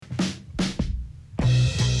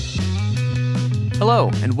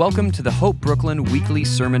Hello, and welcome to the Hope Brooklyn Weekly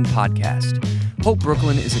Sermon Podcast. Hope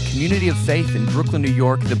Brooklyn is a community of faith in Brooklyn, New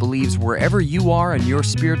York that believes wherever you are on your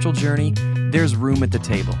spiritual journey, there's room at the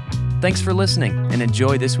table. Thanks for listening, and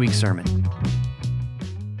enjoy this week's sermon.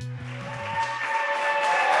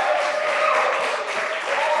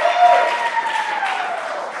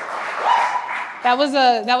 That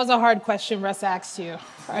was a hard question Russ asked you.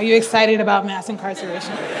 Are you excited about mass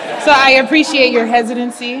incarceration? So I appreciate your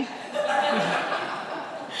hesitancy.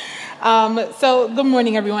 So good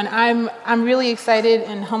morning, everyone. I'm really excited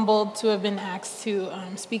and humbled to have been asked to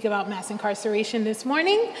speak about mass incarceration this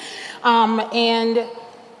morning. And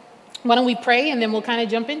why don't we pray and then we'll kind of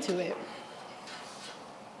jump into it.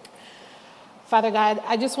 Father God,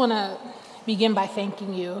 I just want to begin by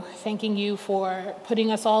thanking you for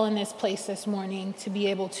putting us all in this place this morning to be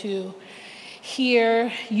able to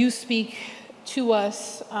hear you speak to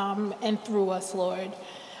us and through us, Lord.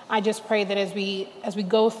 I just pray that as we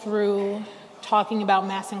go through talking about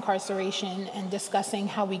mass incarceration and discussing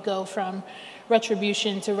how we go from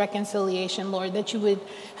retribution to reconciliation, Lord, that you would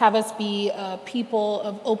have us be a people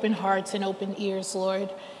of open hearts and open ears, Lord,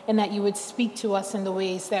 and that you would speak to us in the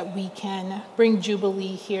ways that we can bring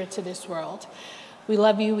jubilee here to this world. We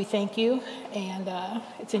love you, we thank you, and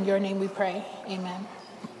it's in your name we pray. Amen.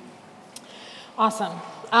 Awesome.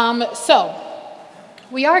 So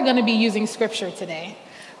we are going to be using scripture today,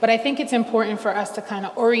 but I think it's important for us to kind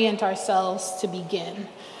of orient ourselves to begin.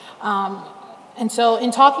 And so in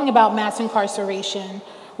talking about mass incarceration,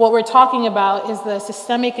 what we're talking about is the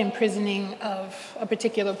systemic imprisoning of a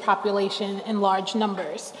particular population in large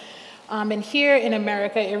numbers. And here in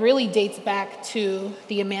America, it really dates back to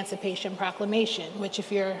the Emancipation Proclamation, which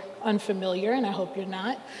if you're unfamiliar, and I hope you're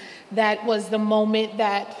not, that was the moment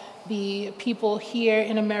that the people here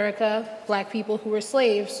in America, Black people who were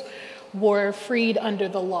slaves, were freed under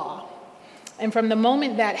the law. And from the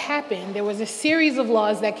moment that happened, there was a series of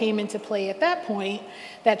laws that came into play at that point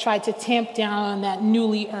that tried to tamp down on that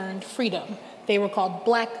newly earned freedom. They were called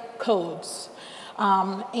Black Codes.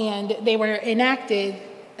 And they were enacted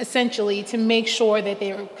essentially to make sure that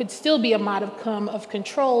there could still be a modicum of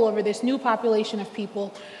control over this new population of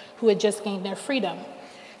people who had just gained their freedom.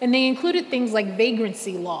 And they included things like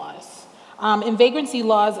vagrancy laws. And vagrancy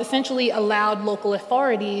laws essentially allowed local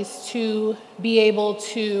authorities to be able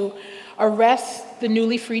to arrest the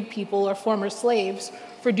newly freed people or former slaves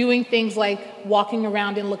for doing things like walking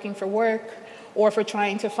around and looking for work or for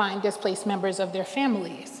trying to find displaced members of their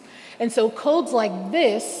families. And so codes like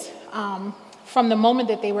this, from the moment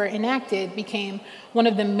that they were enacted, became one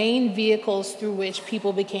of the main vehicles through which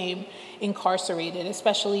people became incarcerated,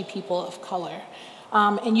 especially people of color.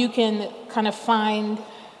 And you can kind of find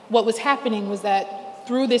what was happening was that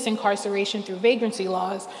through this incarceration, through vagrancy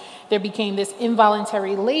laws, there became this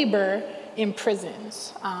involuntary labor in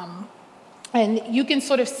prisons. And you can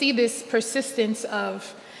sort of see this persistence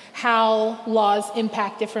of how laws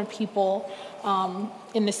impact different people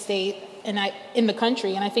in the state and in the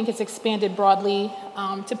country. And I think it's expanded broadly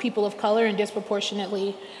to people of color and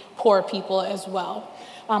disproportionately poor people as well,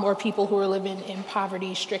 or people who are living in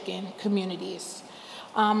poverty-stricken communities.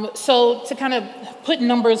 So to kind of put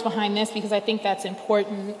numbers behind this, because I think that's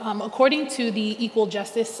important, according to the Equal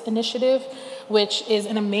Justice Initiative, which is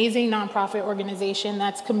an amazing nonprofit organization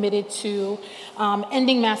that's committed to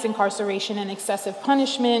ending mass incarceration and excessive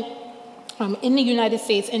punishment in the United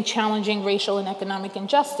States and challenging racial and economic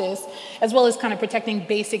injustice, as well as kind of protecting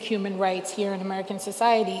basic human rights here in American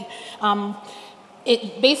society,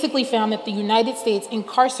 it basically found that the United States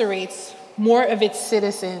incarcerates more of its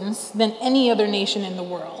citizens than any other nation in the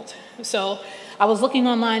world. So I was looking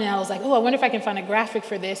online and I was like, oh, I wonder if I can find a graphic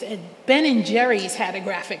for this. And Ben & Jerry's had a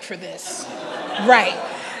graphic for this. Right.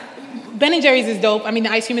 Ben & Jerry's is dope. I mean,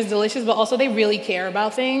 the ice cream is delicious, but also they really care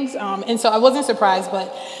about things. And so I wasn't surprised,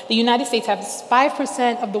 but the United States has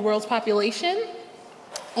 5% of the world's population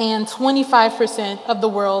and 25% of the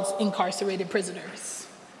world's incarcerated prisoners,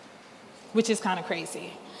 which is kind of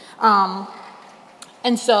crazy.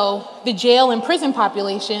 And so the jail and prison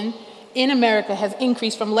population in America has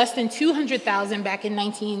increased from less than 200,000 back in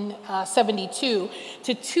 1972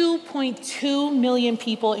 to 2.2 million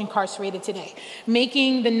people incarcerated today,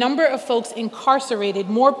 making the number of folks incarcerated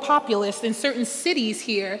more populous than certain cities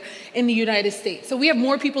here in the United States. So we have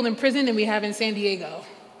more people in prison than we have in San Diego,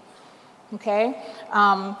 okay?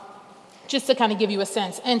 Just to kind of give you a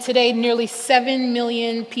sense. And today, nearly 7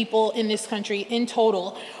 million people in this country in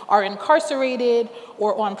total are incarcerated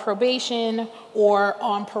or on probation or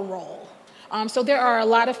on parole. So there are a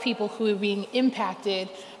lot of people who are being impacted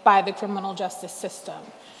by the criminal justice system.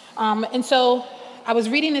 And so I was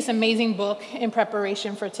reading this amazing book in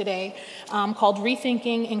preparation for today called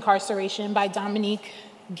Rethinking Incarceration by Dominique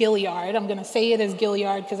Gilliard. I'm going to say it as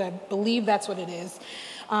Gilliard because I believe that's what it is.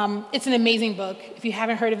 It's an amazing book. If you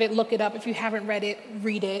haven't heard of it, look it up. If you haven't read it,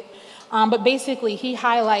 read it. But basically, he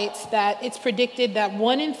highlights that it's predicted that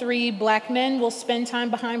 1 in 3 Black men will spend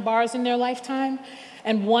time behind bars in their lifetime,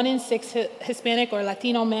 and 1 in 6 Hispanic or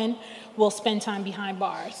Latino men will spend time behind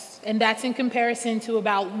bars. And that's in comparison to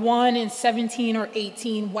about 1 in 17 or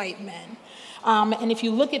 18 white men. And if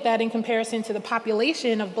you look at that in comparison to the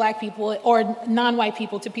population of Black people or non-white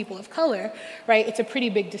people to people of color, right, it's a pretty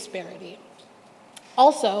big disparity.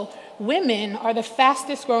 Also, women are the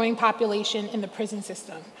fastest growing population in the prison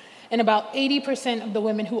system. And about 80% of the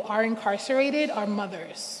women who are incarcerated are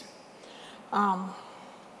mothers.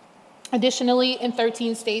 Additionally, in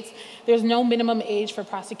 13 states, there's no minimum age for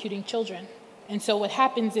prosecuting children. And so what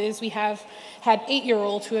happens is we have had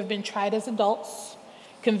 8-year-olds who have been tried as adults,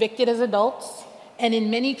 convicted as adults, and in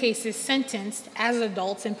many cases sentenced as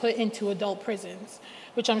adults and put into adult prisons,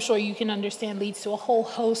 which I'm sure you can understand leads to a whole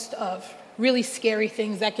host of really scary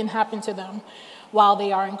things that can happen to them while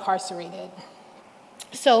they are incarcerated.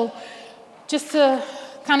 So just to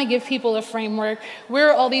kind of give people a framework, where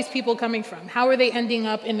are all these people coming from? How are they ending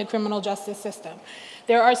up in the criminal justice system?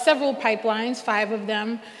 There are several pipelines. 5 of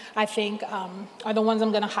them, I think, are the ones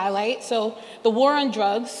I'm going to highlight. So the war on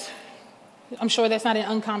drugs, I'm sure that's not an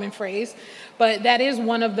uncommon phrase, but that is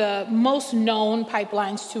one of the most known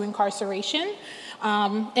pipelines to incarceration.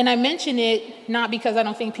 And I mention it not because I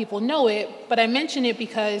don't think people know it, but I mention it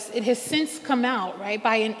because it has since come out, right,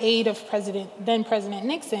 by an aide of then President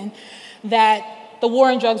Nixon, that the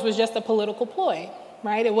war on drugs was just a political ploy,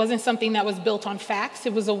 right? It wasn't something that was built on facts.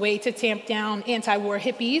 It was a way to tamp down anti-war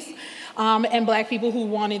hippies and Black people who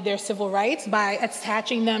wanted their civil rights by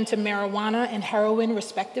attaching them to marijuana and heroin,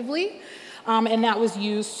 respectively, and that was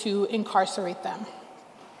used to incarcerate them.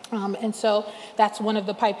 And so that's one of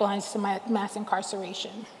the pipelines to mass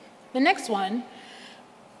incarceration. The next one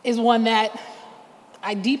is one that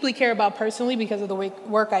I deeply care about personally because of the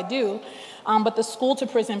work I do, but the school to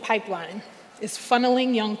prison pipeline is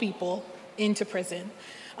funneling young people into prison.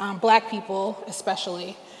 Black people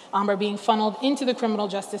especially are being funneled into the criminal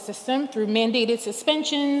justice system through mandated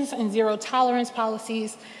suspensions and zero tolerance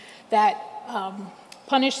policies that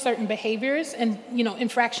punish certain behaviors, and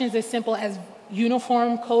infractions as simple as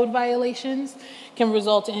uniform code violations can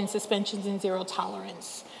result in suspensions and zero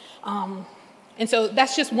tolerance. And so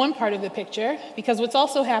that's just one part of the picture, because what's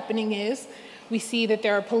also happening is we see that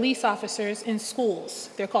there are police officers in schools.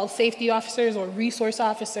 They're called safety officers or resource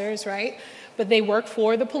officers, right? But they work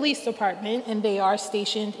for the police department and they are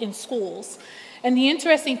stationed in schools. And the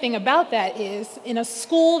interesting thing about that is in a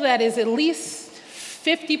school that is at least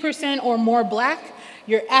 50% or more Black,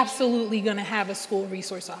 you're absolutely gonna have a school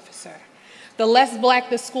resource officer. The less Black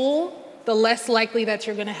the school, the less likely that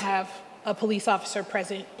you're gonna have a police officer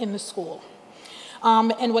present in the school.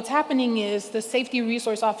 And what's happening is the safety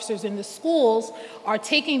resource officers in the schools are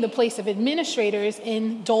taking the place of administrators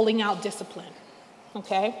in doling out discipline,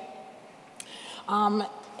 okay?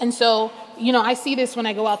 And so, I see this when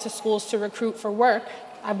I go out to schools to recruit for work.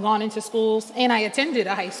 I've gone into schools, and I attended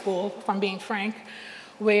a high school, if I'm being frank,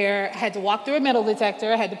 where I had to walk through a metal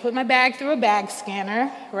detector, I had to put my bag through a bag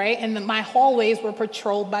scanner, right? And my hallways were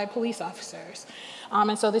patrolled by police officers.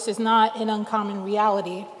 And so this is not an uncommon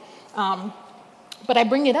reality. But I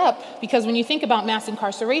bring it up because when you think about mass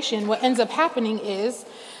incarceration, what ends up happening is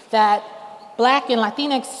that Black and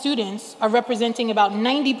Latinx students are representing about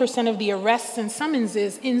 90% of the arrests and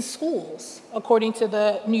summonses in schools, according to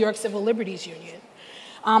the New York Civil Liberties Union.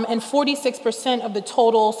 And 46% of the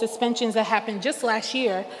total suspensions that happened just last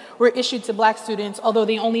year were issued to Black students, although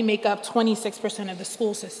they only make up 26% of the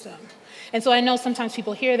school system. And so I know sometimes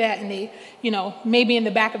people hear that and they, maybe in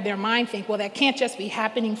the back of their mind think, well, that can't just be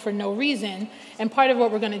happening for no reason. And part of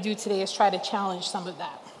what we're going to do today is try to challenge some of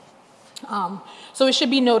that. So it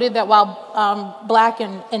should be noted that while Black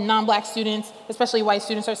and non-Black students, especially white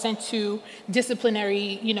students, are sent to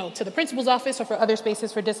disciplinary, to the principal's office or for other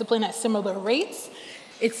spaces for discipline at similar rates,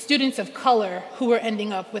 it's students of color who are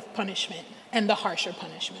ending up with punishment and the harsher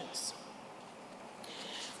punishments.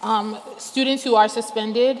 Students who are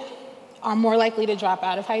suspended are more likely to drop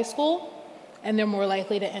out of high school, and they're more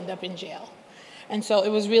likely to end up in jail. And so it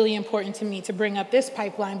was really important to me to bring up this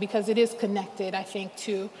pipeline because it is connected, I think,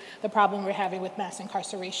 to the problem we're having with mass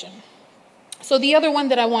incarceration. So the other one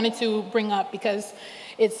that I wanted to bring up, because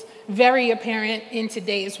it's very apparent in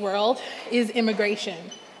today's world, is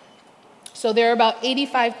immigration. So there are about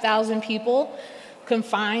 85,000 people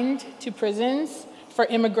confined to prisons for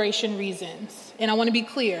immigration reasons. And I want to be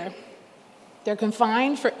clear, They're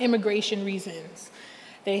confined for immigration reasons.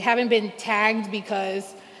 They haven't been tagged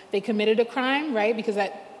because they committed a crime, right? Because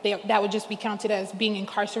that would just be counted as being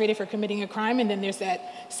incarcerated for committing a crime, and then there's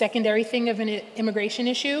that secondary thing of an immigration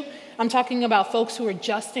issue. I'm talking about folks who are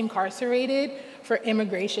just incarcerated for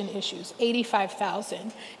immigration issues,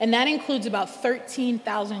 85,000. And that includes about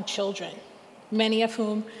 13,000 children, many of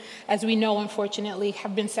whom, as we know, unfortunately,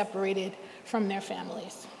 have been separated from their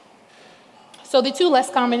families. So the two less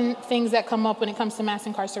common things that come up when it comes to mass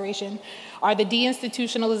incarceration are the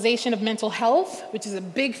deinstitutionalization of mental health, which is a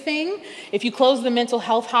big thing. If you close the mental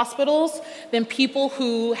health hospitals, then people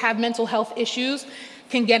who have mental health issues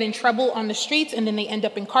can get in trouble on the streets, and then they end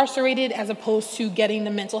up incarcerated as opposed to getting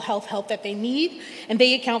the mental health help that they need. And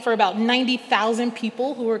they account for about 90,000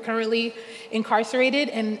 people who are currently incarcerated,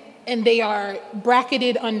 and they are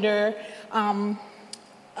bracketed under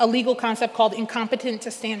a legal concept called incompetent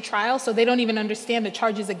to stand trial, so they don't even understand the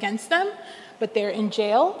charges against them, but they're in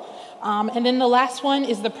jail. And then the last one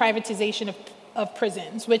is the privatization of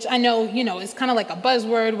prisons, which I know, is kind of like a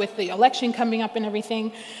buzzword with the election coming up and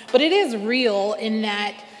everything, but it is real in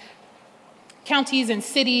that counties and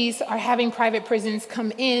cities are having private prisons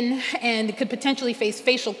come in and could potentially face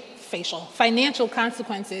financial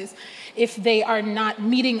consequences if they are not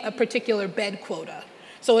meeting a particular bed quota.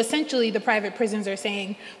 So essentially, the private prisons are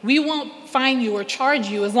saying, we won't fine you or charge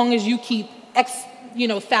you as long as you keep X,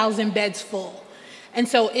 1,000 beds full. And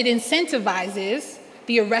so it incentivizes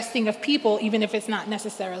the arresting of people, even if it's not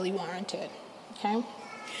necessarily warranted, okay?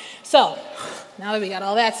 So now that we got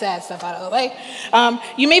all that sad stuff out of the way,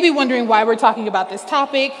 you may be wondering why we're talking about this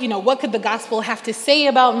topic. What could the gospel have to say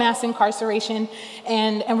about mass incarceration?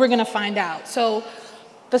 And we're going to find out. So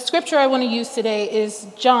the scripture I want to use today is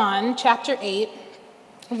John chapter 8,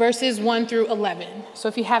 verses 1 through 11. So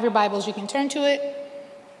if you have your Bibles, you can turn to it,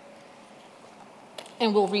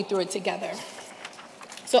 and we'll read through it together.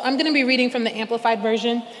 So I'm going to be reading from the Amplified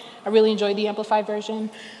Version. I really enjoyed the Amplified Version,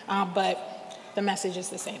 but the message is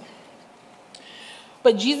the same.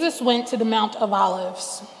 But Jesus went to the Mount of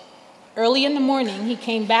Olives. Early in the morning, he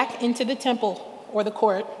came back into the temple, or the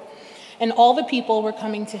court, and all the people were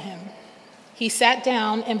coming to him. He sat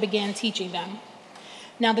down and began teaching them.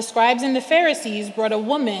 Now the scribes and the Pharisees brought a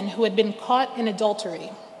woman who had been caught in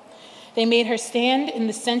adultery. They made her stand in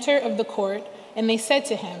the center of the court, and they said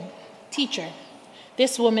to him, "Teacher,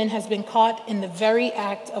 this woman has been caught in the very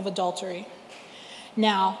act of adultery.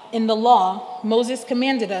 Now, in the law, Moses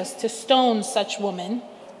commanded us to stone such woman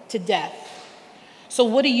to death. So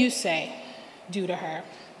what do you say? Do to her.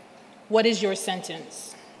 What is your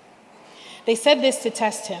sentence?" They said this to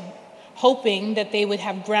test him, hoping that they would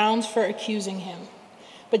have grounds for accusing him.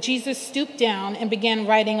 But Jesus stooped down and began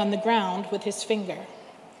writing on the ground with his finger.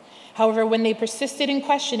 However, when they persisted in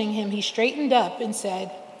questioning him, he straightened up and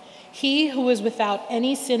said, "He who is without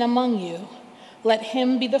any sin among you, let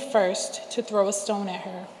him be the first to throw a stone at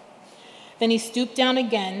her." Then he stooped down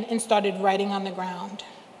again and started writing on the ground.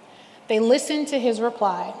 They listened to his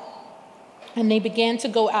reply, and they began to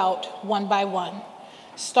go out one by one,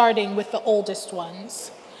 starting with the oldest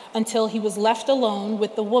ones, until he was left alone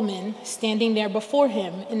with the woman standing there before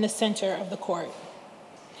him in the center of the court.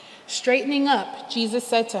 Straightening up, Jesus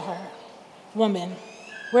said to her, "Woman,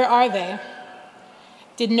 where are they?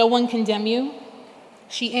 Did no one condemn you?"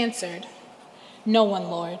 She answered, "No one,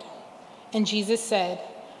 Lord." And Jesus said,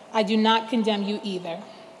 "I do not condemn you either.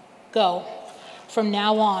 Go, from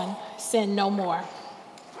now on, sin no more."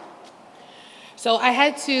 So I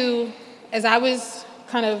had to, as I was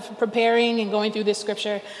kind of preparing and going through this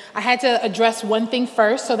scripture, I had to address one thing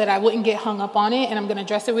first so that I wouldn't get hung up on it, and I'm going to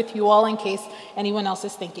address it with you all in case anyone else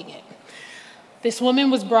is thinking it. This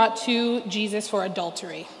woman was brought to Jesus for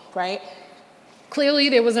adultery, right? Clearly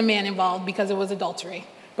there was a man involved because it was adultery,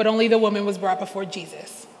 but only the woman was brought before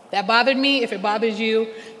Jesus. That bothered me. If it bothers you,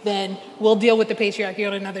 then we'll deal with the patriarchy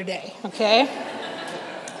on another day, okay?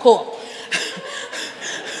 Cool.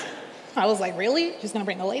 I was like, really? Just gonna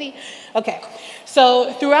bring the lady? Okay.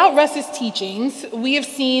 So throughout Russ's teachings, we have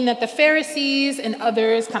seen that the Pharisees and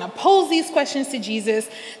others kind of pose these questions to Jesus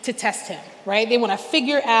to test him, right? They want to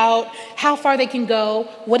figure out how far they can go,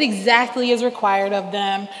 what exactly is required of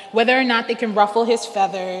them, whether or not they can ruffle his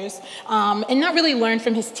feathers, and not really learn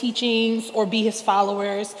from his teachings or be his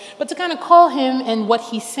followers, but to kind of call him and what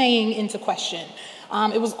he's saying into question.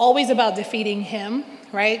 It was always about defeating him,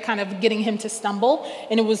 right? Kind of getting him to stumble,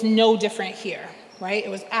 and it was no different here, right? It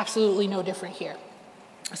was absolutely no different here.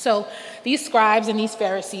 So these scribes and these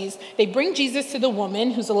Pharisees, they bring Jesus to the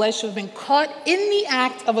woman who's alleged to have been caught in the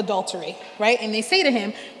act of adultery, right? And they say to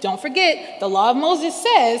him, don't forget, the law of Moses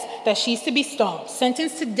says that she's to be stoned,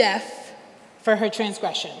 sentenced to death for her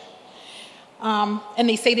transgression. And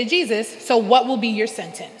they say to Jesus, so what will be your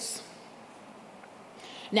sentence?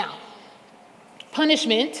 Now,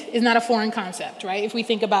 punishment is not a foreign concept, right? If we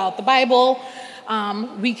think about the Bible,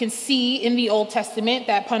 we can see in the Old Testament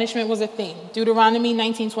that punishment was a thing. Deuteronomy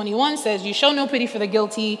 19:21 says, you show no pity for the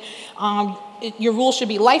guilty. Your rule should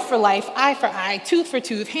be life for life, eye for eye, tooth for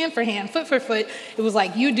tooth, hand for hand, foot for foot. It was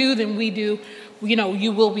like, you do, then we do.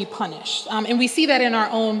 You will be punished. And we see that in our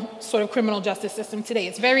own sort of criminal justice system today.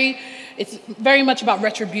 It's very much about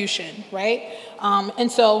retribution, right?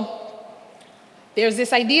 And so there's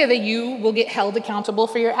this idea that you will get held accountable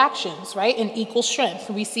for your actions, right? In equal strength.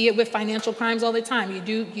 We see it with financial crimes all the time.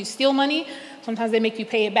 You steal money, sometimes they make you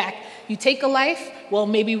pay it back. You take a life, well,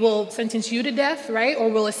 maybe we'll sentence you to death, right? Or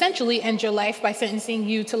we'll essentially end your life by sentencing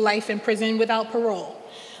you to life in prison without parole.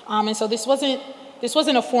 And so this wasn't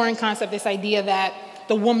a foreign concept, this idea that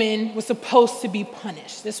the woman was supposed to be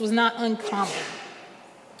punished. This was not uncommon.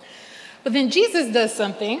 But then Jesus does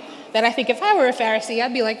something that I think if I were a Pharisee,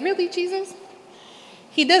 I'd be like, really, Jesus?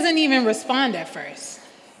 He doesn't even respond at first,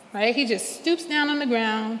 right? He just stoops down on the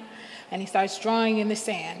ground and he starts drawing in the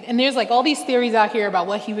sand. And there's like all these theories out here about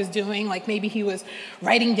what he was doing. Like maybe he was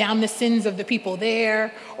writing down the sins of the people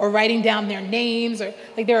there or writing down their names, or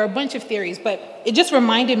like there are a bunch of theories, but it just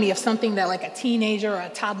reminded me of something that like a teenager or a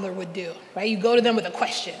toddler would do, right? You go to them with a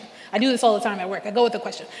question. I do this all the time at work. I go with a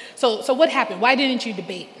question. So what happened? Why didn't you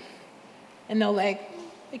debate? And they'll like,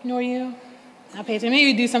 ignore you, not pay attention,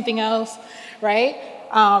 maybe do something else, right?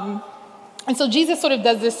 And so Jesus sort of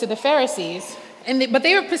does this to the Pharisees, but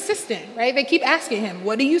they were persistent, right? They keep asking him,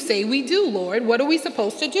 what do you say we do, Lord? What are we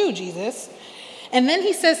supposed to do, Jesus? And then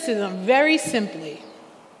he says to them very simply,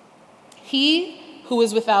 he who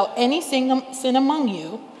is without any sin among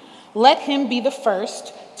you, let him be the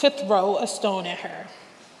first to throw a stone at her.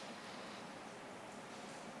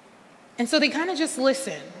 And so they kind of just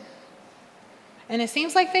listen. And it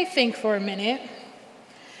seems like they think for a minute,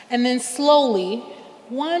 and then slowly,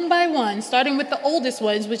 one by one, starting with the oldest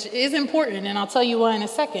ones, which is important, and I'll tell you why in a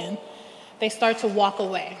second, they start to walk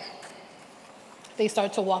away. They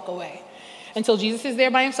start to walk away. Until Jesus is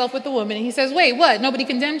there by himself with the woman, and he says, wait, what? Nobody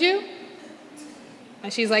condemned you?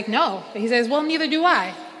 And she's like, no. He says, well, neither do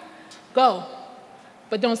I. Go,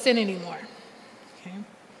 but don't sin anymore. Okay?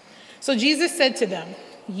 So Jesus said to them,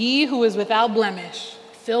 ye who is without blemish,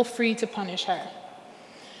 feel free to punish her.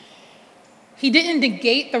 He didn't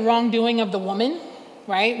negate the wrongdoing of the woman,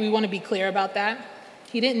 right? We want to be clear about that.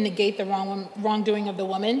 He didn't negate the wrongdoing of the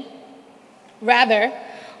woman. Rather,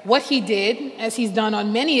 what he did, as he's done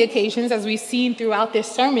on many occasions, as we've seen throughout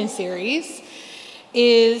this sermon series,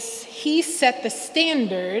 is he set the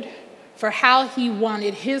standard for how he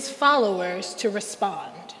wanted his followers to respond.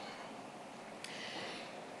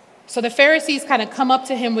 So the Pharisees kind of come up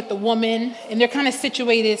to him with the woman, and they're kind of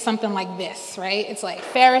situated something like this, right? It's like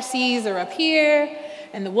Pharisees are up here,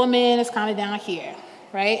 and the woman is kind of down here,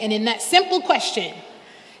 right? And in that simple question,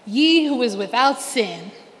 ye who is without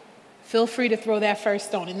sin, feel free to throw that first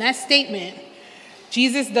stone. In that statement,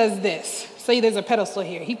 Jesus does this. Say there's a pedestal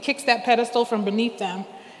here. He kicks that pedestal from beneath them,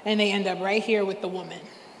 and they end up right here with the woman.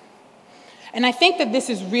 And I think that this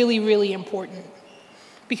is really, really important.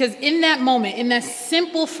 Because in that moment, in that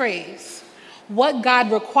simple phrase, what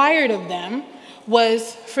God required of them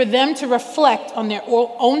was for them to reflect on their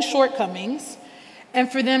own shortcomings and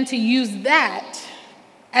for them to use that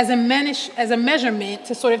as a measurement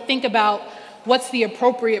to sort of think about what's the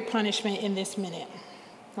appropriate punishment in this minute,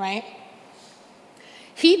 right?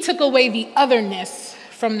 He took away the otherness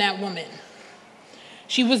from that woman.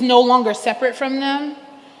 She was no longer separate from them.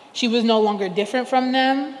 She was no longer different from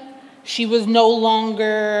them. She was no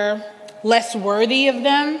longer less worthy of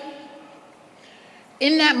them.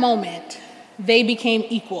 In that moment, they became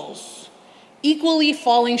equals, equally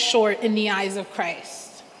falling short in the eyes of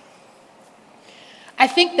Christ. I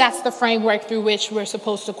think that's the framework through which we're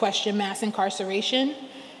supposed to question mass incarceration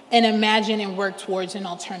and imagine and work towards an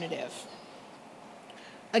alternative.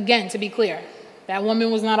 Again, to be clear, that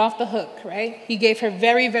woman was not off the hook, right? He gave her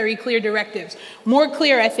very, very clear directives. More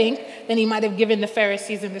clear, I think, than he might have given the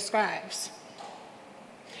Pharisees and the scribes.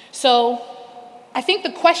 So I think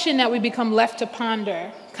the question that we become left to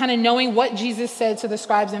ponder, kind of knowing what Jesus said to the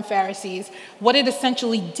scribes and Pharisees, what it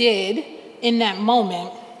essentially did in that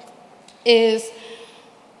moment, is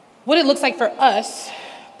what it looks like for us,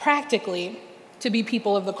 practically, to be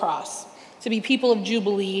people of the cross, to be people of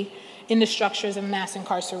Jubilee in the structures of mass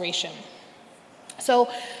incarceration.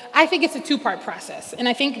 So I think it's a two-part process, and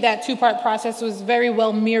I think that two-part process was very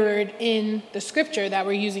well mirrored in the scripture that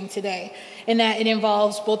we're using today, in that it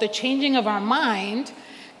involves both a changing of our mind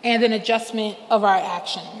and an adjustment of our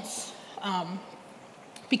actions.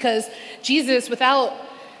 Because Jesus, without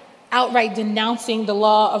outright denouncing the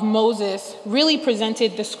law of Moses, really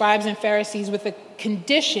presented the scribes and Pharisees with a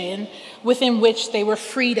condition within which they were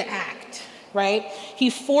free to act, right? He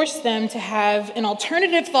forced them to have an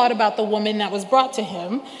alternative thought about the woman that was brought to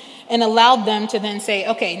him and allowed them to then say,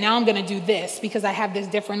 okay, now I'm going to do this because I have this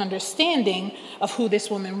different understanding of who this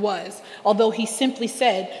woman was. Although he simply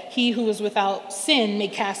said, he who is without sin may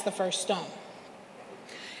cast the first stone.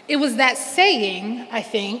 It was that saying, I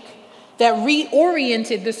think, that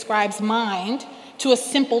reoriented the scribe's mind to a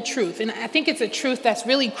simple truth. And I think it's a truth that's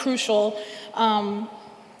really crucial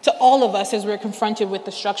to all of us as we're confronted with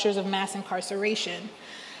the structures of mass incarceration.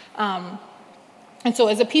 And so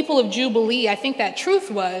as a people of Jubilee, I think that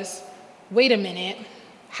truth was, wait a minute,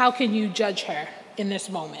 how can you judge her in this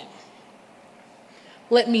moment?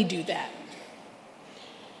 Let me do that.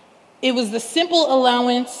 It was the simple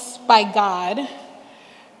allowance by God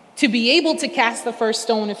to be able to cast the first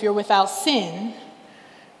stone if you're without sin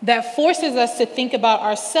that forces us to think about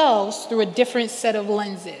ourselves through a different set of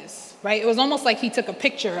lenses, right? It was almost like he took a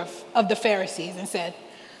picture of the Pharisees and said,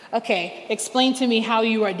 okay, explain to me how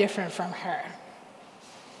you are different from her.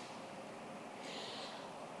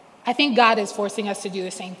 I think God is forcing us to do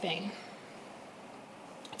the same thing.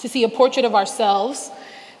 To see a portrait of ourselves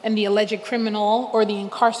and the alleged criminal or the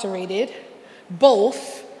incarcerated,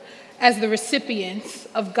 both as the recipients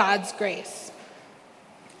of God's grace,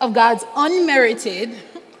 of God's unmerited,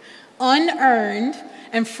 unearned,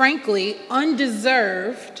 and frankly,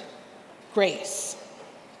 undeserved grace.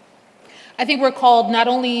 I think we're called not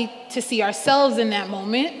only to see ourselves in that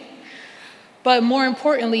moment, but more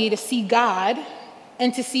importantly, to see God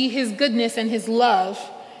and to see his goodness and his love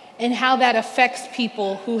and how that affects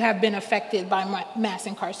people who have been affected by mass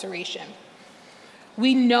incarceration.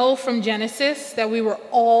 We know from Genesis that we were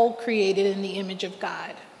all created in the image of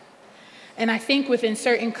God. And I think within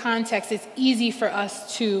certain contexts, it's easy for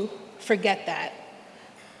us to forget that.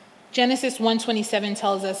 Genesis 1:27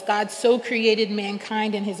 tells us God so created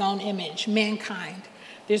mankind in his own image, mankind.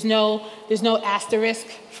 There's no asterisk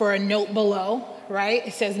for a note below, right?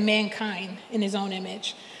 It says mankind in his own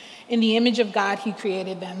image. In the image of God, he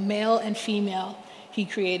created them. Male and female, he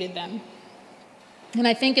created them. And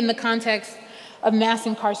I think in the context of mass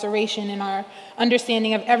incarceration and our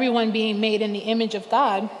understanding of everyone being made in the image of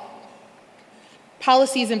God,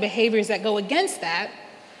 policies and behaviors that go against that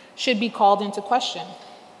should be called into question.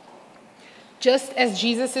 Just as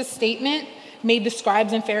Jesus' statement made the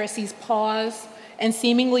scribes and Pharisees pause and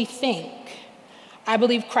seemingly think, I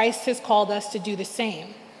believe Christ has called us to do the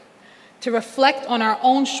same, to reflect on our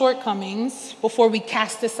own shortcomings before we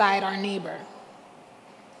cast aside our neighbor.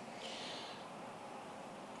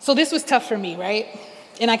 So this was tough for me, right?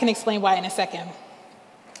 And I can explain why in a second.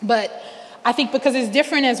 But I think because as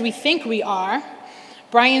different as we think we are,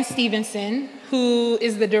 Brian Stevenson, who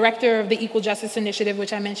is the director of the Equal Justice Initiative,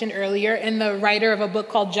 which I mentioned earlier, and the writer of a book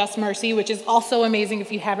called Just Mercy, which is also amazing.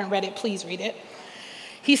 If you haven't read it, please read it.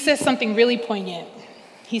 He says something really poignant.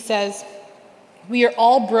 He says, we are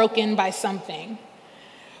all broken by something.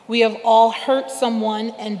 We have all hurt someone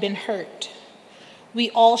and been hurt. We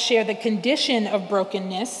all share the condition of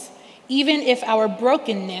brokenness, even if our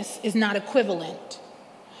brokenness is not equivalent.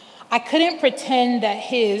 I couldn't pretend that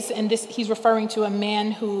he's referring to a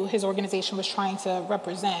man who his organization was trying to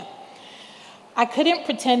represent. I couldn't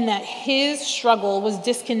pretend that his struggle was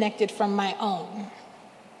disconnected from my own.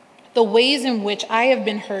 The ways in which I have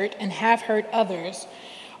been hurt and have hurt others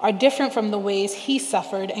are different from the ways he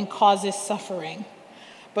suffered and causes suffering,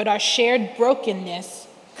 but our shared brokenness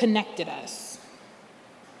connected us.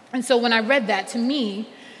 And so when I read that, to me,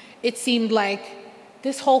 it seemed like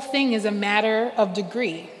this whole thing is a matter of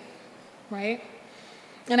degree, right?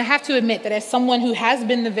 And I have to admit that as someone who has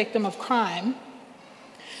been the victim of crime,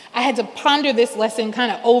 I had to ponder this lesson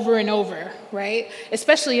kind of over and over, right?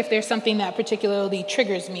 Especially if there's something that particularly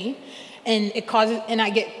triggers me and it causes, and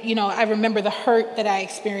I remember the hurt that I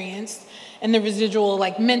experienced and the residual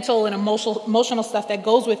mental and emotional stuff that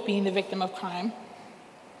goes with being the victim of crime.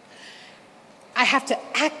 I have to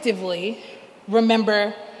actively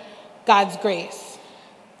remember God's grace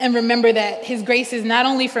and remember that his grace is not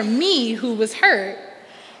only for me who was hurt,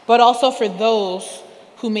 but also for those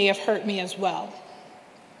who may have hurt me as well.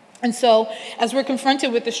 And so as we're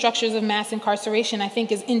confronted with the structures of mass incarceration, I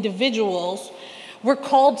think as individuals, we're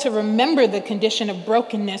called to remember the condition of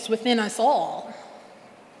brokenness within us all.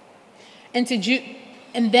 And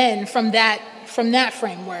then from that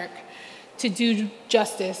framework, to do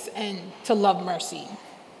justice and to love mercy.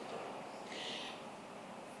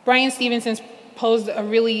 Brian Stevenson posed a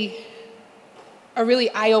really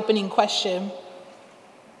eye-opening question.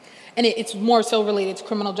 And it's more so related to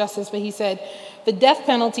criminal justice, but he said, the death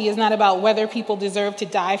penalty is not about whether people deserve to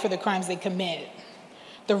die for the crimes they commit.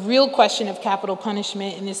 The real question of capital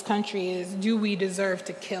punishment in this country is, do we deserve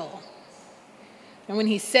to kill? And when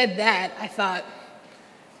he said that, I thought,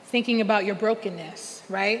 thinking about your brokenness,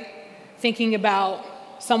 right? Thinking about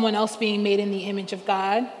someone else being made in the image of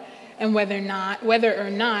God, and whether or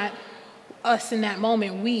not us in that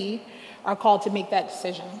moment, we are called to make that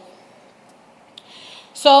decision.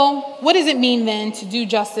 So what does it mean then to do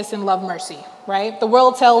justice and love mercy, right? The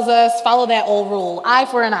world tells us, follow that old rule, eye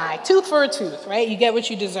for an eye, tooth for a tooth, right? You get what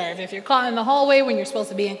you deserve. If you're caught in the hallway when you're supposed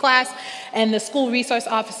to be in class and the school resource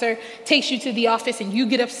officer takes you to the office and you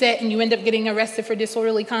get upset and you end up getting arrested for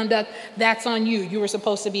disorderly conduct, that's on you. You were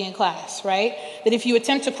supposed to be in class, right? That if you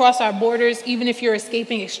attempt to cross our borders, even if you're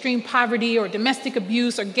escaping extreme poverty or domestic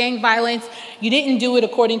abuse or gang violence, you didn't do it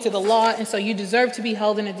according to the law, and so you deserve to be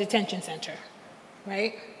held in a detention center.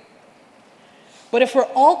 Right? But if we're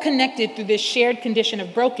all connected through this shared condition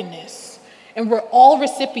of brokenness, and we're all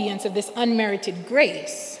recipients of this unmerited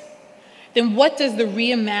grace, then what does the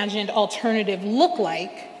reimagined alternative look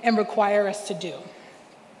like and require us to do?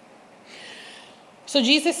 So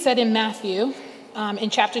Jesus said in Matthew,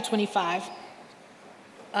 in chapter 25,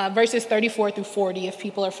 verses 34 through 40, if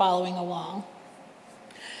people are following along,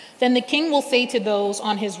 then the king will say to those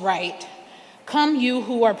on his right, "Come, you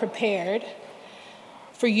who are prepared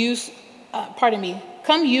for use,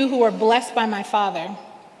 come you who are blessed by my Father.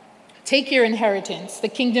 Take your inheritance, the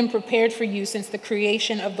kingdom prepared for you since the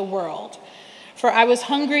creation of the world. For I was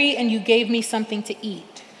hungry and you gave me something to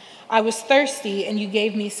eat. I was thirsty and you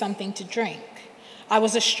gave me something to drink. I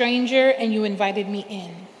was a stranger and you invited me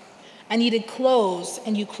in. I needed clothes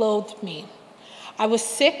and you clothed me. I was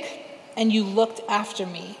sick and you looked after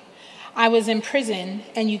me. I was in prison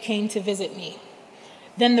and you came to visit me."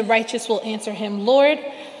 Then the righteous will answer him, "Lord,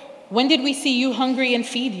 when did we see you hungry and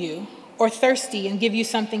feed you, or thirsty and give you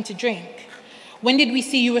something to drink? When did we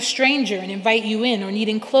see you a stranger and invite you in, or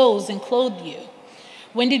needing clothes and clothe you?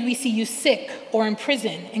 When did we see you sick or in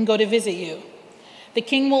prison and go to visit you?" The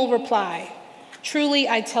king will reply, "Truly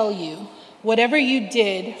I tell you, whatever you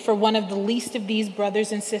did for one of the least of these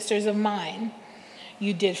brothers and sisters of mine,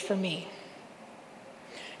 you did for me."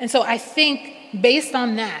 And so I think based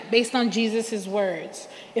on that, based on Jesus' words,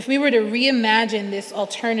 if we were to reimagine this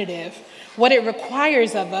alternative, what it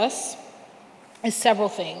requires of us is several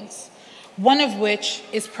things, one of which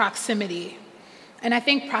is proximity. And I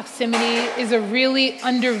think proximity is a really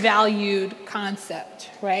undervalued concept,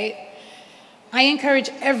 right? I encourage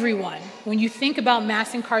everyone, when you think about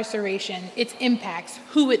mass incarceration, its impacts,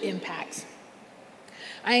 who it impacts.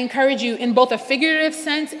 I encourage you in both a figurative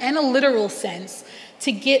sense and a literal sense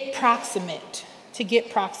to get proximate,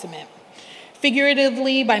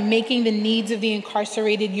 Figuratively, by making the needs of the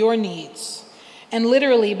incarcerated your needs, and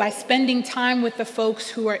literally by spending time with the folks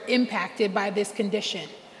who are impacted by this condition,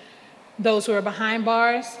 those who are behind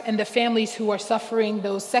bars and the families who are suffering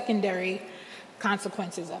those secondary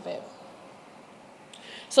consequences of it.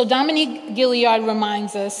 So Dominique Gilliard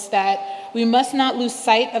reminds us that we must not lose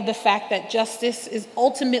sight of the fact that justice is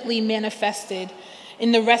ultimately manifested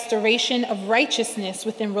in the restoration of righteousness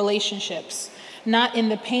within relationships, not in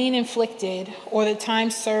the pain inflicted or the time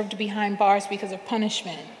served behind bars because of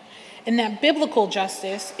punishment. And that biblical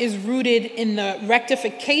justice is rooted in the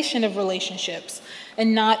rectification of relationships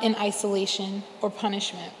and not in isolation or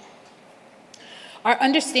punishment. Our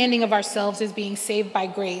understanding of ourselves as being saved by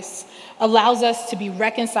grace allows us to be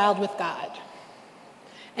reconciled with God.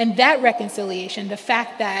 And that reconciliation, the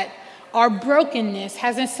fact that our brokenness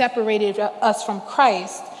hasn't separated us from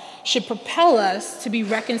Christ, should propel us to be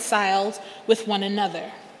reconciled with one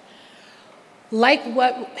another. Like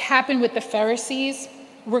what happened with the Pharisees,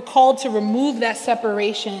 we're called to remove that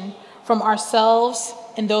separation from ourselves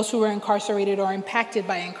and those who are incarcerated or impacted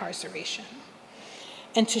by incarceration,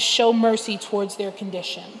 and to show mercy towards their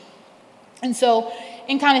condition. And so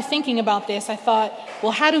in kind of thinking about this, I thought,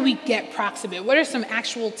 well, how do we get proximate? What are some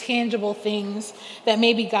actual tangible things that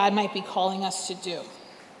maybe God might be calling us to do?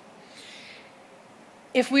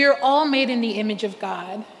 If we are all made in the image of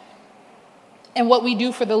God, and what we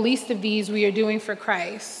do for the least of these we are doing for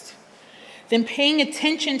Christ, then paying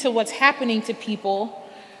attention to what's happening to people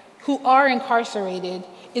who are incarcerated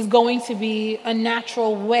is going to be a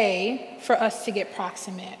natural way for us to get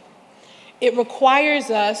proximate. It requires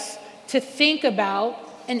us to think about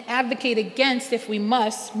and advocate against, if we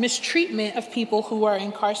must, mistreatment of people who are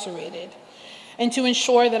incarcerated, and to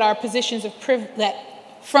ensure that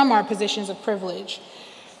from our positions of privilege.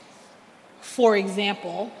 For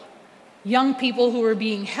example, young people who are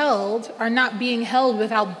being held are not being held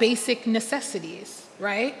without basic necessities,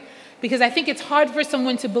 right? Because I think it's hard for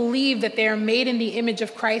someone to believe that they are made in the image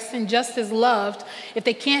of Christ and just as loved if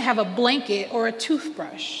they can't have a blanket or a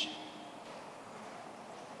toothbrush.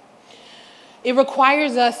 It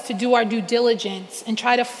requires us to do our due diligence and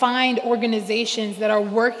try to find organizations that are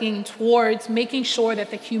working towards making sure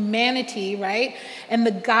that the humanity, right, and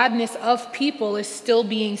the godness of people is still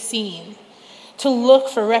being seen. To look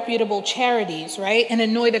for reputable charities, right, and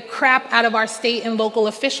annoy the crap out of our state and local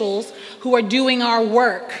officials who are doing our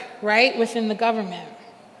work, right, within the government.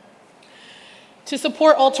 To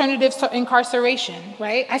support alternatives to incarceration,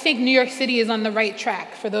 right? I think New York City is on the right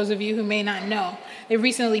track, for those of you who may not know. They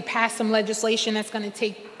recently passed some legislation that's going to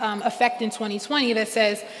take effect in 2020 that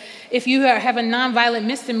says if you have a nonviolent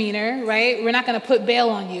misdemeanor, right, we're not going to put bail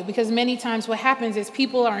on you, because many times what happens is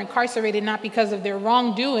people are incarcerated not because of their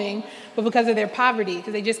wrongdoing, but because of their poverty,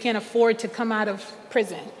 because they just can't afford to come out of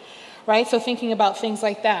prison, right? So thinking about things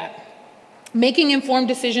like that. Making informed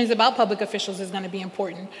decisions about public officials is going to be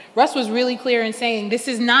important. Russ was really clear in saying this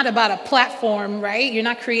is not about a platform, right? You're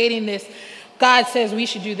not creating this, God says we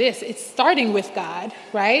should do this. It's starting with God,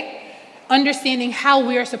 right? Understanding how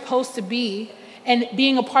we are supposed to be and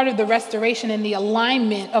being a part of the restoration and the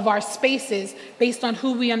alignment of our spaces based on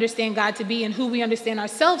who we understand God to be and who we understand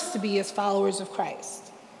ourselves to be as followers of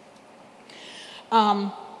Christ.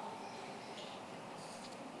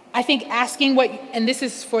 I think asking and this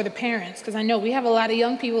is for the parents, because I know we have a lot of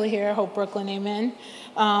young people here at Hope Brooklyn, amen.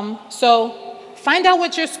 So find out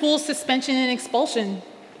what your school's suspension and expulsion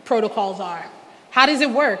protocols are. How does it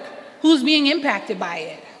work? Who's being impacted by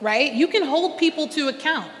it, right? You can hold people to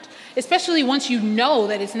account, especially once you know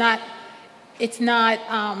that it's not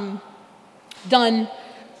done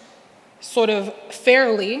sort of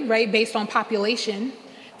fairly, right, based on population.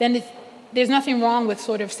 Then there's nothing wrong with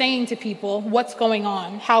sort of saying to people, what's going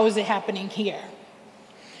on? How is it happening here?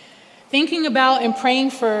 Thinking about and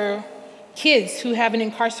praying for kids who have an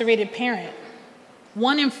incarcerated parent.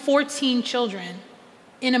 1 in 14 children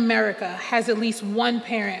in America has at least one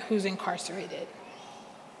parent who's incarcerated.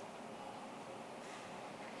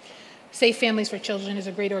 Safe Families for Children is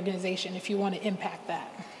a great organization if you want to impact that.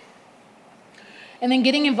 And then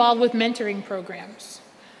getting involved with mentoring programs.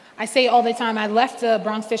 I say all the time, I left the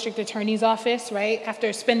Bronx District Attorney's Office, right,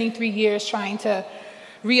 after spending 3 years trying to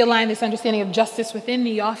realign this understanding of justice within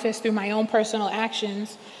the office through my own personal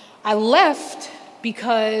actions. I left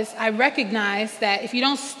because I recognized that if you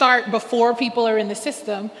don't start before people are in the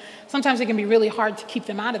system, sometimes it can be really hard to keep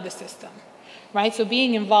them out of the system, right? So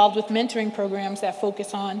being involved with mentoring programs that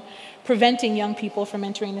focus on preventing young people from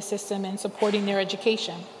entering the system and supporting their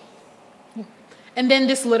education. And then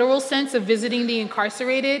this literal sense of visiting the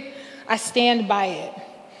incarcerated, I stand by it.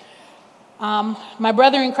 My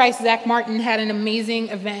brother in Christ, Zach Martin, had an amazing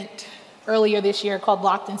event earlier this year called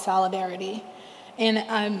Locked in Solidarity.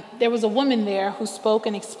 And there was a woman there who spoke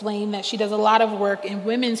and explained that she does a lot of work in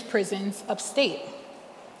women's prisons upstate.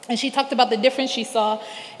 And she talked about the difference she saw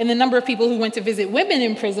in the number of people who went to visit women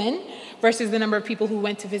in prison versus the number of people who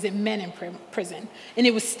went to visit men in prison. And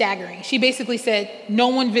it was staggering. She basically said, no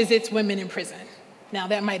one visits women in prison. Now,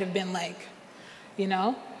 that might have been like,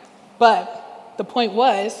 but the point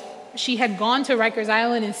was, she had gone to Rikers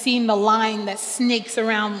Island and seen the line that snakes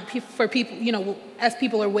around for people, as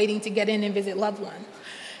people are waiting to get in and visit loved ones.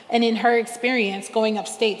 And in her experience going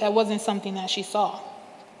upstate, that wasn't something that she saw.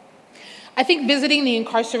 I think visiting the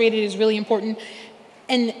incarcerated is really important.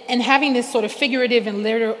 And having this sort of figurative and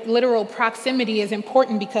literal proximity is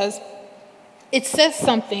important because it says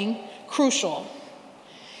something crucial.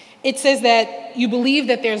 It says that you believe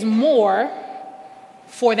that there's more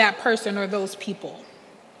for that person or those people.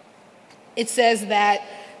 It says that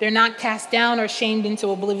they're not cast down or shamed into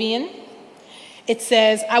oblivion. It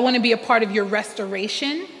says, I want to be a part of your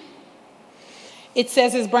restoration. It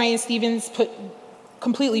says, as Brian Stevens put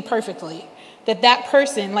completely perfectly, that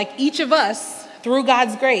person, like each of us, through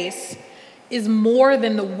God's grace, is more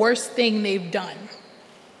than the worst thing they've done.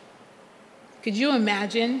 Could you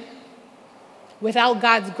imagine? Without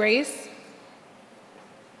God's grace,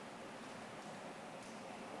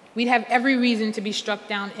 we'd have every reason to be struck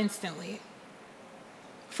down instantly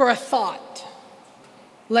for a thought,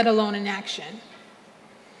 let alone an action.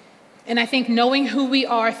 And I think knowing who we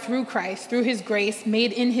are through Christ, through his grace,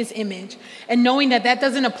 made in his image, and knowing that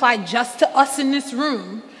doesn't apply just to us in this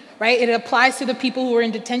room, right? It applies to the people who are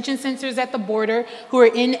in detention centers at the border, who are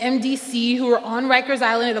in MDC, who are on Rikers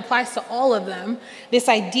Island. It applies to all of them. This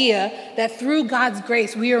idea that through God's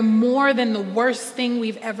grace, we are more than the worst thing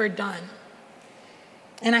we've ever done.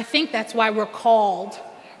 And I think that's why we're called,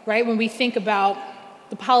 right, when we think about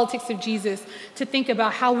the politics of Jesus, to think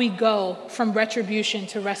about how we go from retribution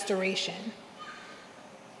to restoration.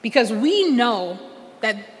 Because we know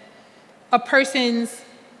that a person's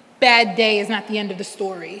bad day is not the end of the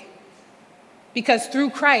story. Because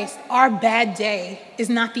through Christ, our bad day is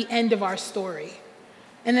not the end of our story.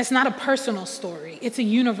 And it's not a personal story. It's a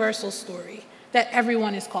universal story that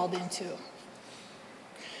everyone is called into.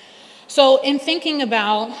 So in thinking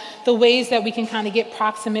about the ways that we can kind of get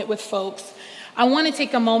proximate with folks, I want to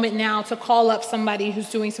take a moment now to call up somebody who's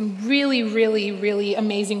doing some really, really, really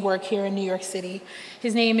amazing work here in New York City.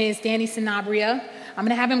 His name is Danny Sanabria. I'm going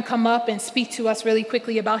to have him come up and speak to us really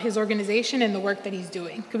quickly about his organization and the work that he's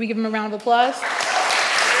doing. Could we give him a round of applause?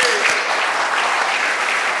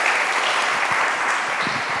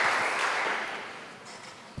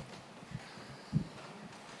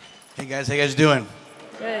 Hey guys, how you guys doing?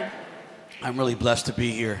 Good. I'm really blessed to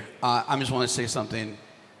be here. I just want to say something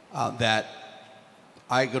that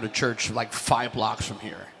I go to church like 5 blocks from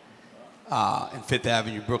here in Fifth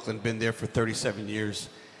Avenue, Brooklyn. Been there for 37 years.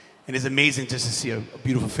 And it's amazing just to see a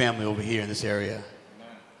beautiful family over here in this area.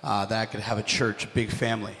 That I could have a church, a big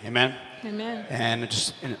family. Amen? Amen. And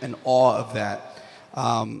just in awe of that.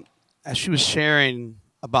 As she was sharing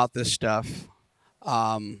about this stuff,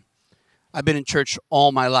 I've been in church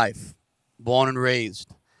all my life, born and raised.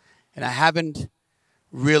 And I haven't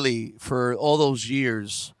really, for all those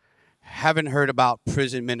years, haven't heard about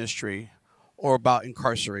prison ministry or about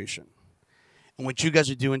incarceration. And what you guys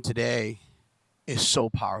are doing today is so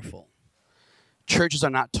powerful. Churches are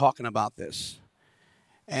not talking about this.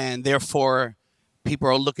 And therefore, people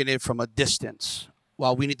are looking at it from a distance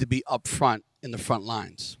while we need to be up front in the front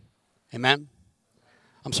lines. Amen?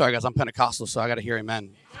 I'm sorry, guys. I'm Pentecostal, so I got to hear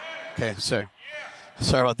amen. Okay, sorry.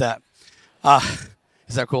 Sorry about that.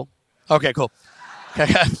 Is that cool? Okay, cool.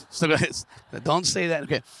 Okay, don't say that.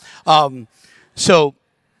 Okay.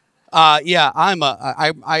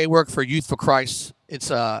 I work for Youth for Christ. It's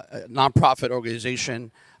a nonprofit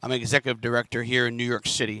organization. I'm an executive director here in New York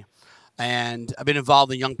City. And I've been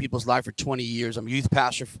involved in young people's life for 20 years. I'm a youth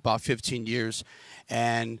pastor for about 15 years.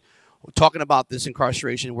 And talking about this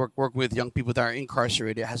incarceration, work with young people that are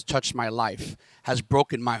incarcerated has touched my life, has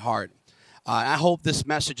broken my heart. I hope this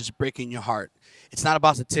message is breaking your heart. It's not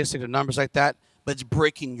about statistics or numbers like that, but it's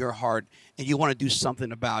breaking your heart, and you want to do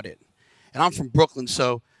something about it. And I'm from Brooklyn,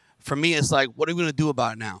 so for me, it's like, what are we going to do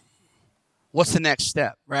about it now? What's the next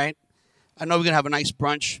step, right? I know we're going to have a nice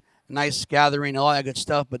brunch, a nice gathering, all that good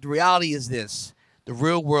stuff, but the reality is this. The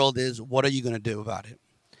real world is, what are you going to do about it?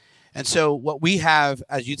 And so what we have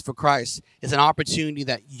as Youth for Christ is an opportunity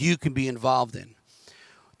that you can be involved in.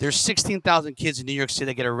 There's 16,000 kids in New York City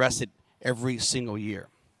that get arrested every single year.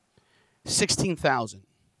 16,000.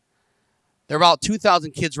 There are about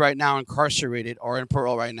 2,000 kids right now incarcerated or in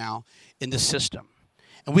parole right now in the system.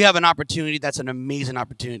 And we have an opportunity that's an amazing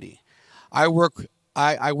opportunity. I work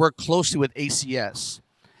closely with ACS,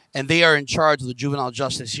 and they are in charge of the juvenile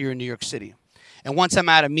justice here in New York City. And once I'm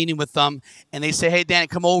at a meeting with them, and they say, hey, Danny,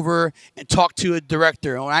 come over and talk to a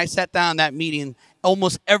director. And when I sat down in that meeting,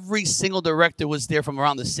 almost every single director was there from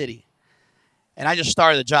around the city. And I just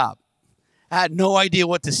started the job. I had no idea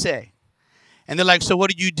what to say. And they're like, so what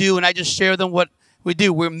do you do? And I just share them what we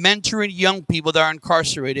do. We're mentoring young people that are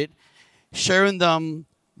incarcerated, sharing them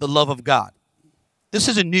the love of God. This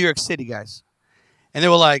is in New York City, guys. And they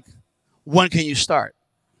were like, when can you start?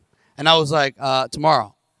 And I was like,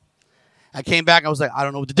 tomorrow. I came back. I was like, I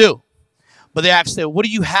don't know what to do. But they asked, what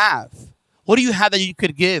do you have? What do you have that you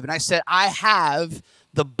could give? And I said, I have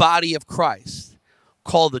the body of Christ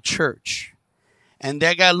called the church. And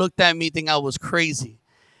that guy looked at me thinking I was crazy.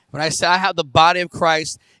 When I said I have the body of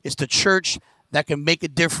Christ, it's the church that can make a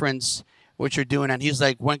difference what you're doing. And he's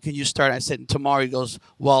like, when can you start? I said, tomorrow. He goes,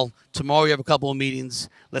 well, tomorrow we have a couple of meetings.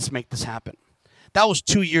 Let's make this happen. That was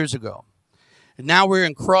 2 years ago. And now we're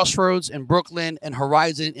in Crossroads in Brooklyn and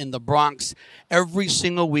Horizon in the Bronx every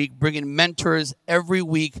single week, bringing mentors every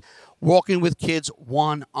week, walking with kids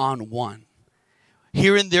one-on-one,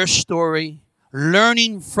 hearing their story,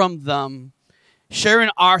 learning from them, sharing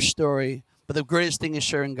our story, but the greatest thing is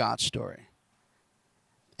sharing God's story.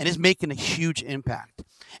 And it's making a huge impact.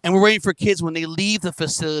 And we're waiting for kids when they leave the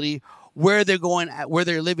facility, where they're going at, where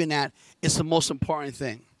they're living at, is the most important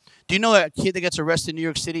thing. Do you know that a kid that gets arrested in New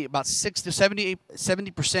York City, about 60 to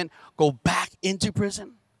 70% go back into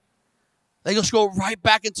prison? They just go right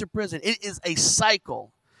back into prison. It is a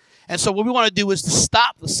cycle. And so what we want to do is to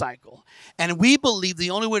stop the cycle. And we believe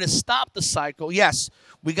the only way to stop the cycle, yes,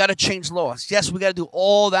 we got to change laws. Yes, we got to do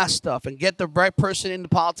all that stuff and get the right person into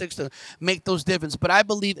politics to make those differences. But I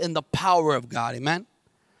believe in the power of God, amen?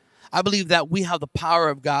 I believe that we have the power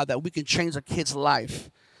of God, that we can change a kid's life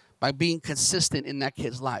by being consistent in that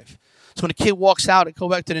kid's life. So when a kid walks out and go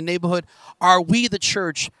back to the neighborhood, are we, the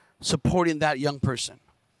church, supporting that young person?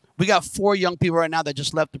 We got 4 young people right now that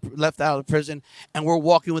just left out of the prison, and we're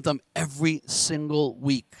walking with them every single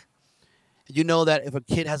week. You know that if a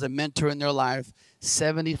kid has a mentor in their life,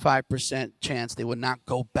 75% chance they will not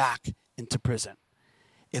go back into prison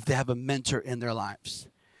if they have a mentor in their lives.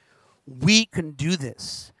 We can do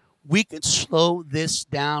this. We can slow this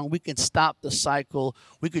down. We can stop the cycle.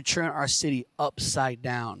 We could turn our city upside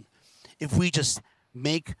down if we just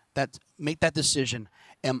make that decision.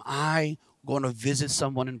 Am I going to visit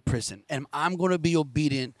someone in prison? And I'm going to be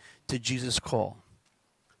obedient to Jesus' call.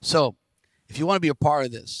 So, if you want to be a part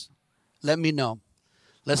of this, let me know.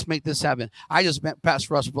 Let's make this happen. I just met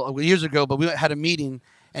Pastor Russ years ago, but we had a meeting,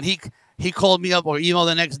 and he called me up or emailed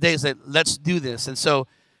the next day and said, let's do this. And so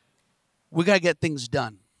we got to get things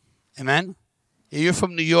done. Amen? If you're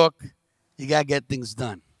from New York, you got to get things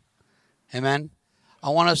done. Amen? I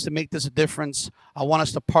want us to make this a difference. I want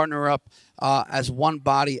us to partner up as one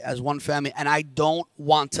body, as one family. And I don't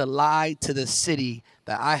want to lie to the city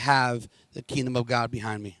that I have the kingdom of God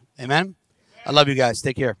behind me. Amen? I love you guys.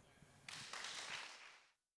 Take care.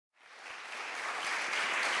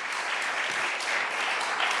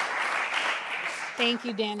 Thank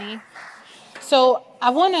you, Danny. So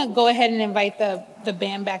I want to go ahead and invite the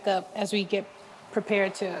band back up as we get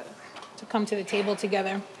prepared to come to the table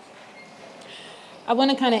together. I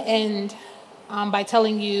want to kind of end by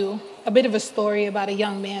telling you a bit of a story about a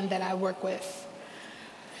young man that I work with.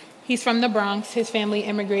 He's from the Bronx. His family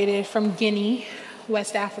immigrated from Guinea,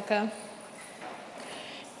 West Africa.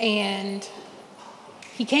 And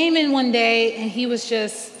he came in one day and he was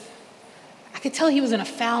just, I could tell he was in a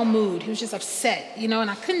foul mood. He was just upset, and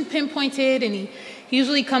I couldn't pinpoint it. And he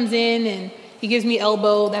usually comes in and he gives me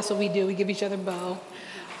elbow. That's what we do. We give each other bow.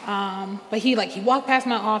 But he walked past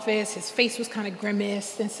my office. His face was kind of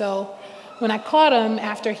grimaced. And so when I caught him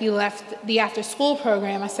after he left the after school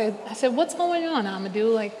program, I said, what's going on,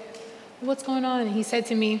 Amadou? What's going on? And he said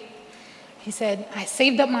to me, I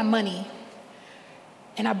saved up my money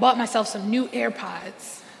and I bought myself some new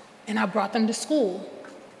AirPods and I brought them to school.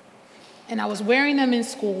 And I was wearing them in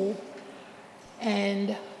school,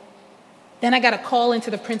 and then I got a call into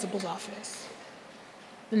the principal's office.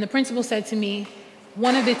 And the principal said to me,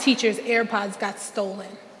 one of the teacher's AirPods got stolen,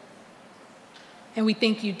 and we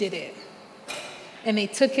think you did it. And they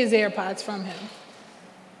took his AirPods from him.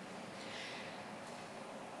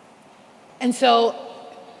 And so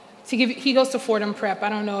he goes to Fordham Prep. I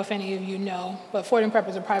don't know if any of you know, but Fordham Prep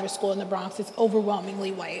is a private school in the Bronx. It's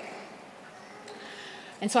overwhelmingly white.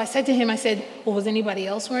 And so I said to him, well, was anybody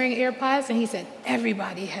else wearing AirPods? And he said,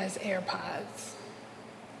 everybody has AirPods.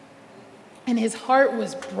 And his heart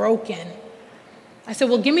was broken. I said,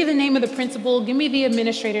 well, give me the name of the principal. Give me the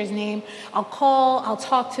administrator's name. I'll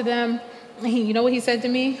talk to them. And you know what he said to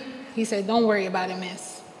me? He said, don't worry about it,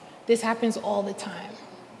 miss. This happens all the time.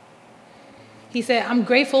 He said, I'm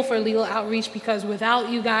grateful for legal outreach because without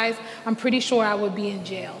you guys, I'm pretty sure I would be in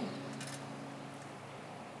jail.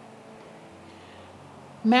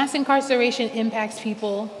 Mass incarceration impacts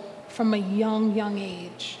people from a young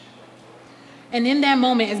age. And in that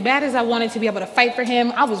moment, as bad as I wanted to be able to fight for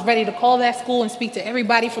him, I was ready to call that school and speak to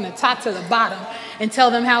everybody from the top to the bottom and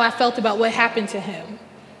tell them how I felt about what happened to him,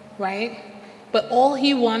 right? But all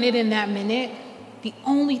he wanted in that minute, the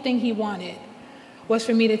only thing he wanted was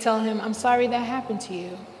for me to tell him, I'm sorry that happened to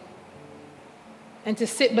you. And to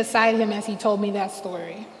sit beside him as he told me that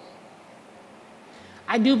story.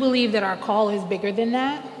 I do believe that our call is bigger than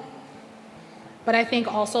that, but I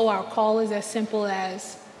think also our call is as simple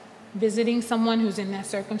as visiting someone who's in that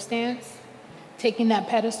circumstance, taking that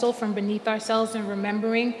pedestal from beneath ourselves and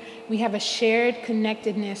remembering we have a shared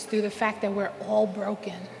connectedness through the fact that we're all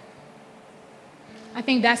broken. I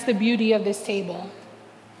think that's the beauty of this table.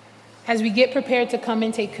 As we get prepared to come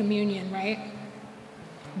and take communion, right?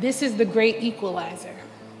 This is the great equalizer.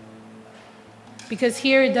 Because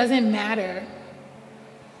here it doesn't matter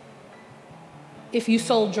if you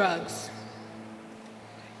sold drugs.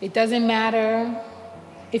 It doesn't matter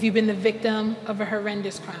if you've been the victim of a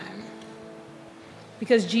horrendous crime.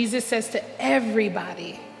 Because Jesus says to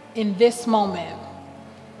everybody in this moment,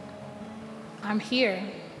 I'm here.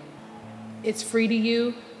 It's free to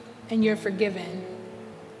you and you're forgiven.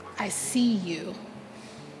 I see you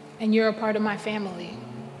and you're a part of my family.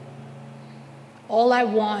 All I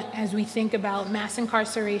want as we think about mass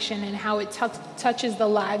incarceration and how it touches the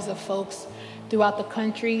lives of folks throughout the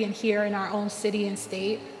country and here in our own city and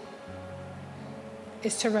state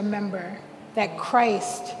is to remember that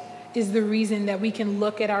Christ is the reason that we can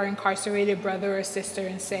look at our incarcerated brother or sister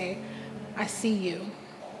and say, I see you.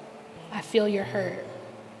 I feel your hurt.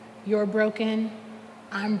 You're broken.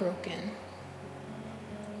 I'm broken.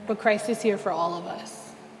 But Christ is here for all of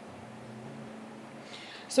us.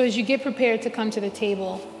 So as you get prepared to come to the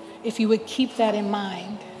table, if you would keep that in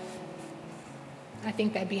mind, I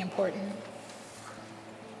think that'd be important.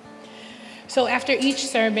 So after each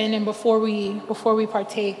sermon and before we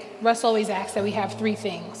partake, Russ always asks that we have three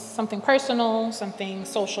things: something personal, something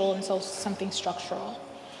social, and something structural.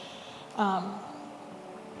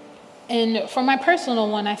 And for my personal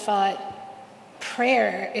one, I thought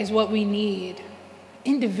prayer is what we need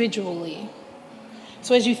individually.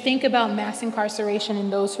 So as you think about mass incarceration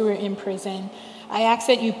and those who are in prison, I ask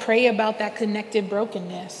that you pray about that connected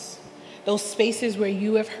brokenness, those spaces where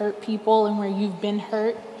you have hurt people and where you've been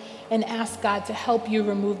hurt, and ask God to help you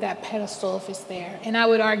remove that pedestal if it's there. And I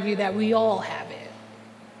would argue that we all have it.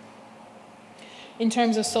 In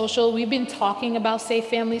terms of social, we've been talking about safe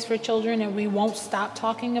families for children, and we won't stop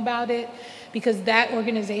talking about it, because that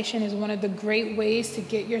organization is one of the great ways to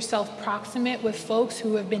get yourself proximate with folks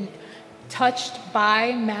who have been touched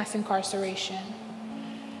by mass incarceration.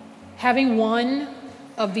 Having one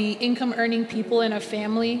of the income-earning people in a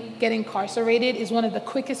family get incarcerated is one of the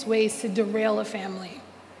quickest ways to derail a family.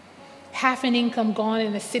 Half an income gone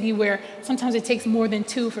in a city where sometimes it takes more than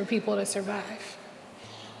two for people to survive.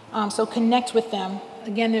 So connect with them.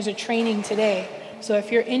 Again, there's a training today, so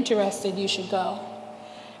if you're interested, you should go.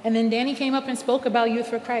 And then Danny came up and spoke about Youth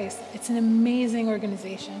for Christ. It's an amazing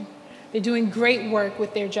organization. They're doing great work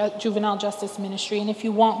with their juvenile justice ministry, and if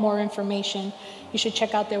you want more information, you should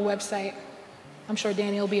check out their website. I'm sure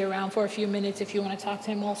Danny will be around for a few minutes if you want to talk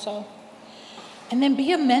to him also. And then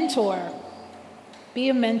be a mentor. Be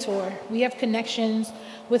a mentor. We have connections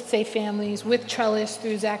with Safe Families, with Trellis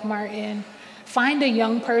through Zach Martin. Find a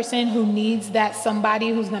young person who needs that somebody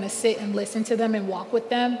who's going to sit and listen to them and walk with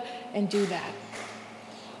them, and do that.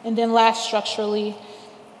 And then last, structurally,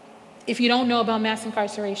 if you don't know about mass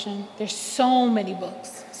incarceration, there's so many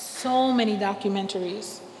books, so many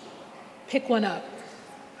documentaries. Pick one up.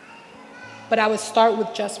 But I would start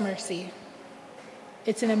with Just Mercy.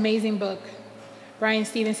 It's an amazing book. Brian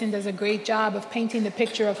Stevenson does a great job of painting the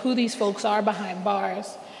picture of who these folks are behind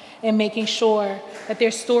bars and making sure that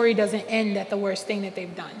their story doesn't end at the worst thing that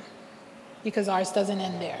they've done, because ours doesn't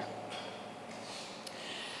end there.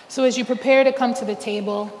 So as you prepare to come to the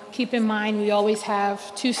table, keep in mind we always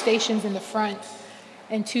have 2 stations in the front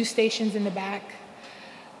and 2 stations in the back.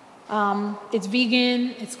 It's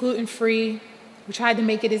vegan, it's gluten-free. We tried to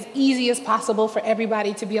make it as easy as possible for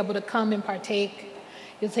everybody to be able to come and partake.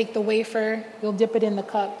 You'll take the wafer, you'll dip it in the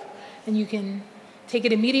cup, and you can take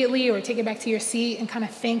it immediately or take it back to your seat and kind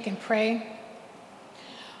of think and pray.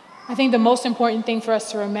 I think the most important thing for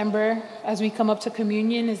us to remember as we come up to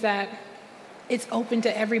communion is that it's open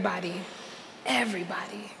to everybody.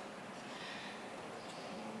 Everybody.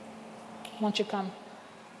 Won't you come?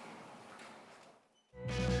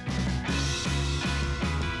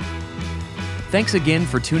 Thanks again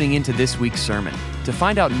for tuning into this week's sermon. To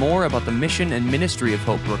find out more about the mission and ministry of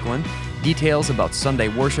Hope Brooklyn, details about Sunday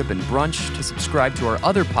worship and brunch, to subscribe to our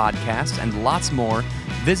other podcasts, and lots more,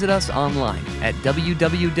 visit us online at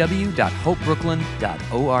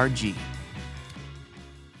www.hopebrooklyn.org.